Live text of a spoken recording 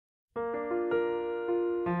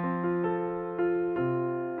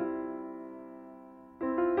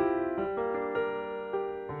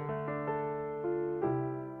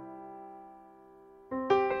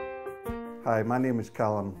Hi, my name is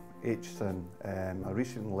Calum, Aitchieson. I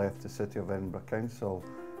recently left the City of Edinburgh Council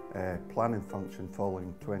planning function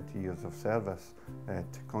following 20 years of service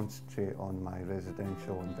to concentrate on my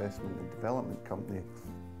residential investment and development company.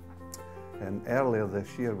 Earlier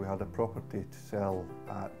this year we had a property to sell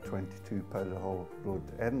at 22 Powder Hall Road,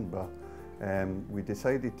 Edinburgh. We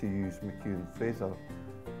decided to use McEwan Fraser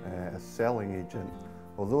as selling agent.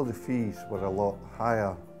 Although the fees were a lot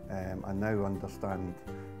higher, I now understand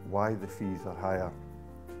why the fees are higher.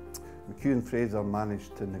 McEwan Fraser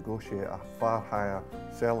managed to negotiate a far higher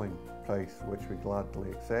selling price, which we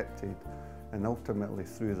gladly accepted, and ultimately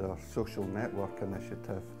through their social network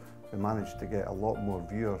initiative they managed to get a lot more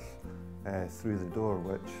viewers through the door,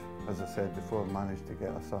 which, as I said before, managed to get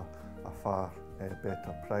us a far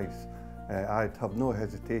better price. I'd have no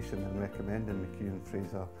hesitation in recommending McEwan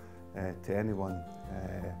Fraser to anyone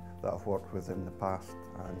that I've worked with in the past,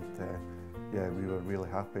 and yeah, we were really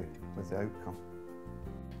happy with the outcome.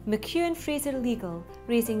 McEwan Fraser Legal,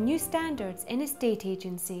 raising new standards in estate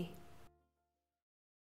agency.